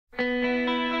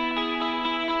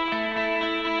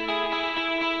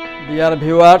Dear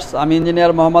viewers, আমি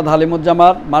engineer Mohammad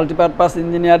হালিমুজ্জামান, multipurpose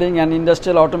engineering and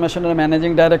industrial অটোমেশনের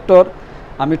managing director.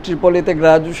 আমি ট্রিপলিতে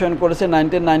graduation করেছি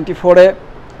 1994-এ।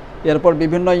 এরপর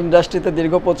বিভিন্ন ইন্ডাস্ট্রিতে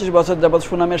দীর্ঘ 25 বছর যাবৎ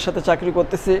সুনামের সাথে চাকরি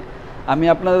করতেছি। আমি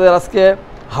আপনাদের আজকে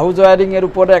হাউস ওয়্যারিংয়ের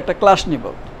উপরে একটা ক্লাস নিব।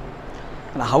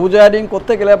 হাউস ওয়্যারিং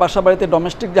করতে গেলে বাসা বাড়িতে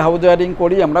ডোমেস্টিক যে হাউস ওয়্যারিং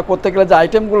করি আমরা, করতে গেলে যে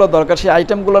আইটেমগুলো দরকার, সেই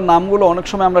আইটেমগুলোর নামগুলো অনেক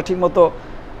সময় আমরা ঠিকমতো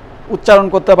উচ্চারণ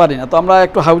করতে পারি না। তো আমরা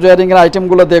একটু হাউস ওয়্যারিংয়ের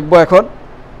আইটেমগুলো দেখব এখন।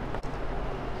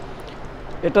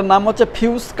 এটার নাম হচ্ছে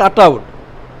ফিউজ কাট আউট।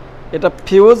 এটা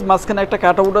ফিউজ, মাঝখানে একটা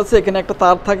কাট আউট আছে, এখানে একটা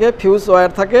তার থাকে, ফিউজ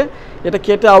ওয়্যার থাকে, এটা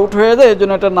কেটে আউট হয়ে যায়, এই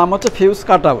জন্য এটার নাম হচ্ছে ফিউজ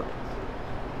কাট আউট।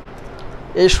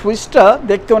 এই সুইচটা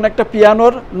দেখতে অনেকটা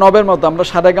পিয়ানোর নবের মতো, আমরা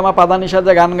সারেগামা পাদানিসা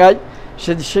যে গান গাই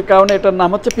সে কারণে এটার নাম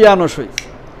হচ্ছে পিয়ানো সুইচ।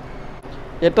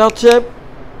 এটা হচ্ছে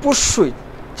পুশ সুইচ,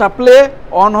 চাপলে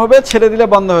অন হবে, ছেড়ে দিলে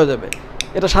বন্ধ হয়ে যাবে।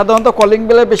 এটা সাধারণত কলিং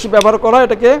বেলে বেশি ব্যবহার করা হয়,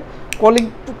 এটাকে কলিং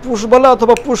পুশ বলে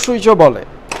অথবা পুশ সুইচও বলে।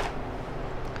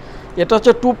 এটা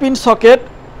হচ্ছে 2 পিন সকেট,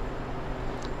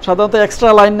 সাধারণত এক্সট্রা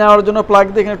লাইন নেওয়ার জন্য প্লাগ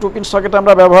দিয়ে এখানে 2 পিন সকেট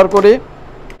আমরা ব্যবহার করি।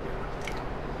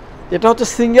 এটা হচ্ছে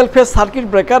সিঙ্গেল ফেজ সার্কিট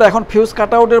ব্রেকার। এখন ফিউজ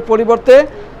কাট আউটের পরিবর্তে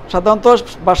সাধারণত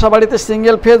বাসা বাড়িতে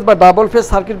সিঙ্গেল ফেজ বা ডাবল ফেজ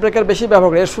সার্কিট ব্রেকার বেশি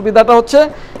ব্যবহার করে। এর সুবিধাটা হচ্ছে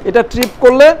এটা ট্রিপ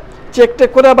করলে চেক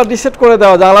করে আবার রিসেট করে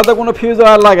দেওয়া যায়, আলাদা কোনো ফিউজ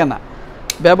ওয়্যার লাগে না।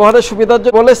 ব্যবহারের সুবিধার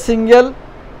জন্য বলে সিঙ্গেল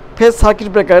ফেজ সার্কিট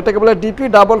ব্রেকার, এটাকে বলে DP,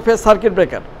 double phase circuit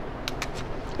breaker.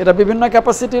 এটা বিভিন্ন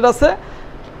ক্যাপাসিটির আছে,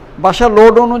 বাসার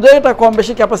লোড অনুযায়ী এটা কম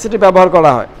বেশি ক্যাপাসিটি ব্যবহার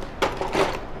করা হয়।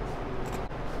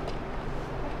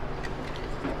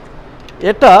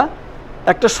 এটা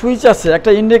একটা সুইচ আছে,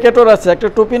 একটা ইন্ডিকেটর আছে, একটা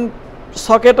 2 পিন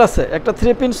সকেট আছে, একটা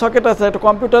 3 পিন সকেট আছে, একটা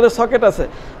কম্পিউটারের সকেট আছে,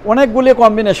 অনেকগুলি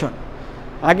কম্বিনেশন।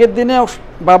 আগের দিনে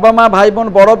বাবা মা ভাই বোন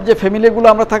বড় যে ফ্যামিলিগুলো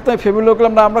আমরা থাকতাম, এই ফ্যামিলিগুলো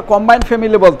আমরা কম্বাইন্ড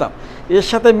ফ্যামিলি বলতাম। এর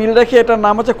সাথে মিল রেখে এটার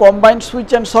নাম হচ্ছে কম্বাইন্ড সুইচ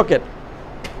অ্যান্ড সকেট।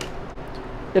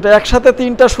 এটা একসাথে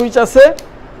 3টা সুইচ আছে,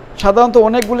 সাধারণত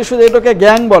অনেকগুলি সুইচ, এটাকে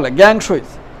গ্যাং বলে, gang switch.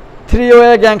 3 way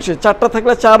gang switch, 4টা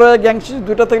থাকলে 4 ওয়ে গ্যাং সুইচ,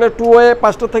 2টা থাকলে 2 ওয়ে,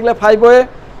 5টা থাকলে 5 ওয়ে।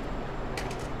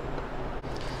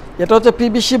 এটা হচ্ছে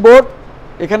পিভিসি বোর্ড,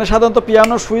 এখানে সাধারণত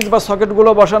পিয়ানো সুইচ বা সকেটগুলো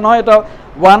বসানো হয়। এটা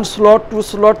 1 স্লট, 2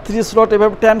 স্লট, 3 স্লট,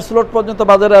 এভাবে 10 স্লট পর্যন্ত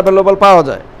বাজারে অ্যাভেলেবল পাওয়া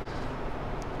যায়।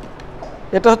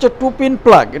 এটা হচ্ছে 2 পিন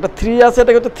প্লাগ, এটা 3 আছে,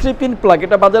 এটা হচ্ছে 3 পিন প্লাগ।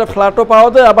 এটা বাজারে ফ্ল্যাটও পাওয়া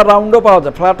যায়, আবার রাউন্ডও পাওয়া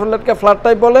যায়। ফ্ল্যাট হলে এটাকে ফ্ল্যাট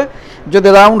টাইপ বলে, যদি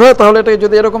রাউন্ড হয় তাহলে এটাকে,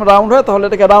 যদি এরকম রাউন্ড হয় তাহলে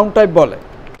এটাকে রাউন্ড টাইপ বলে।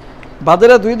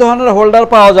 বাজারে 2 ধরনের হোল্ডার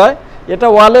পাওয়া যায়। এটা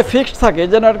ওয়ালে ফিক্সড থাকে, এই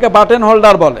জন্য এটাকে বাটন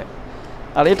হোল্ডার বলে।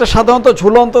 আর এটা সাধারণত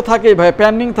ঝুলন্ত থাকে, ভাই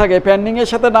প্যান্ডিং থাকে, প্যান্ডিংয়ের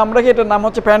সাথে নাম রাখি, এটার নাম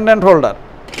হচ্ছে প্যান্ডেন্ট হোল্ডার।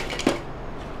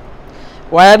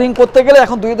 ওয়্যারিং করতে গেলে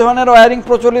এখন 2 ধরনের ওয়্যারিং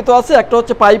প্রচলিত আছে, একটা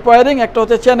হচ্ছে পাইপ ওয়্যারিং, একটা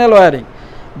হচ্ছে চ্যানেল ওয়্যারিং।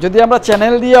 যদি আমরা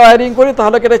চ্যানেল দিয়ে ওয়্যারিং করি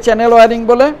তাহলে এটা চ্যানেল ওয়্যারিং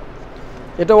বলে।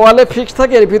 এটা ওয়ালে ফিক্সড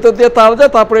থাকে, এর ভিতর দিয়ে তার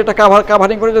যায়, তারপরে এটা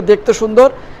কাভারিং করে, এটা দেখতে সুন্দর,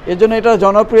 এর জন্য এটা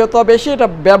জনপ্রিয়তা বেশি, এটা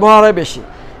ব্যবহার হয় বেশি।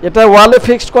 এটা ওয়ালে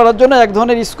ফিক্সড করার জন্য এক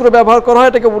ধরনের স্ক্রু ব্যবহার করা হয়,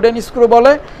 এটাকে উডেন স্ক্রু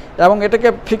বলে, এবং এটাকে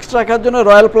ফিক্সড রাখার জন্য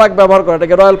রয়্যাল প্লাগ ব্যবহার করে,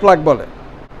 এটাকে রয়্যাল প্লাগ বলে।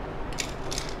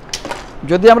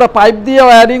 যদি আমরা পাইপ দিয়ে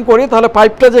ওয়্যারিং করি তাহলে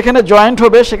পাইপটা যেখানে জয়েন্ট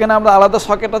হবে সেখানে আমরা আলাদা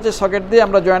সকেট আছে, সকেট দিয়ে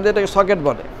আমরা জয়েন্ট দিয়ে, এটাকে সকেট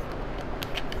বলে।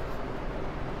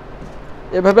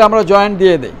 এভাবে আমরা জয়েন্ট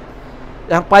দিয়ে দিই।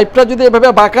 এখন পাইপটা যদি এভাবে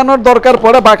বাঁকানোর দরকার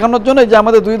পড়ে, বাঁকানোর জন্য যে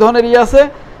আমাদের 2 ধরনের আছে,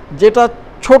 যেটা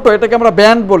ছোট এটাকে আমরা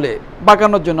ব্যান্ড বলি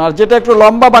বাঁকানোর জন্য, আর যেটা একটু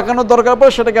লম্বা বাঁকানোর দরকার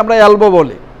পড়ে সেটাকে আমরা এলবো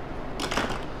বলি।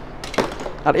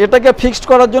 আর এটাকে ফিক্সড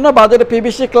করার জন্য বাজারে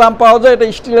পিভিসি ক্লাম্প পাওয়া যায়, এটা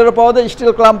স্টিলেরও পাওয়া যায়,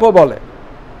 স্টিল ক্লাম্পও বলে।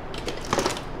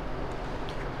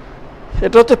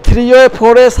 এটা হচ্ছে 3 ওয়ে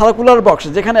 4 ওয়ে সার্কুলার বক্স,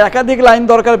 যেখানে একাধিক লাইন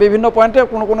দরকার বিভিন্ন পয়েন্টে।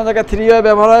 কোনো জায়গায় 3 ওয়ে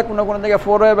ব্যবহার হয়, কোনো জায়গায়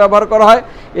 4 ওয়ে ব্যবহার করা হয়।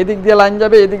 এদিক দিয়ে লাইন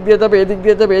যাবে, এদিক দিয়ে যাবে, এদিক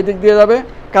দিয়ে যাবে, এদিক দিয়ে যাবে।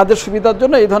 কাজের সুবিধার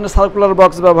জন্য এই ধরনের সার্কুলার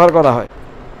বক্স ব্যবহার করা হয়।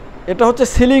 এটা হচ্ছে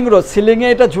সিলিং রোড, সিলিংয়ে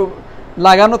এটা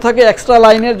লাগানো থাকে এক্সট্রা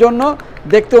লাইনের জন্য,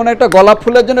 দেখতে অনেকটা গোলাপ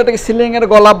ফুলের জন্য এটাকে সিলিংয়ের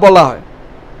গোলাপ বলা হয়।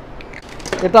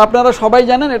 এটা আপনারা সবাই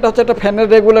জানেন, এটা হচ্ছে একটা ফ্যানের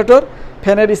রেগুলেটর,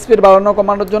 ফ্যানের স্পিড বাড়ানো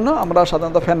কমানোর জন্য আমরা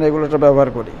সাধারণত ফ্যান রেগুলেটর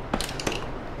ব্যবহার করি।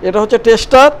 এটা হচ্ছে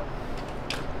টেস্টার,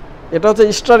 এটা হচ্ছে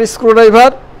স্টার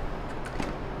স্ক্রুড্রাইভার,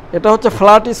 এটা হচ্ছে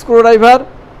ফ্ল্যাট স্ক্রুড্রাইভার,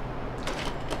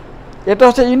 এটা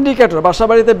হচ্ছে ইন্ডিকেটর, বাসা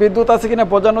বাড়িতে বিদ্যুৎ আছে কিনা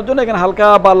বোঝানোর জন্য। এখানে হালকা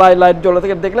বা লাইট জ্বলে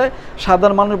থেকে দেখলে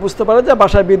সাধারণ মানুষ বুঝতে পারে যে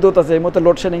বাসায় বিদ্যুৎ আছে, এই মতো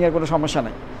লোডশেডিংয়ের কোনো সমস্যা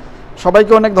নেই।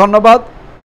 সবাইকে অনেক ধন্যবাদ।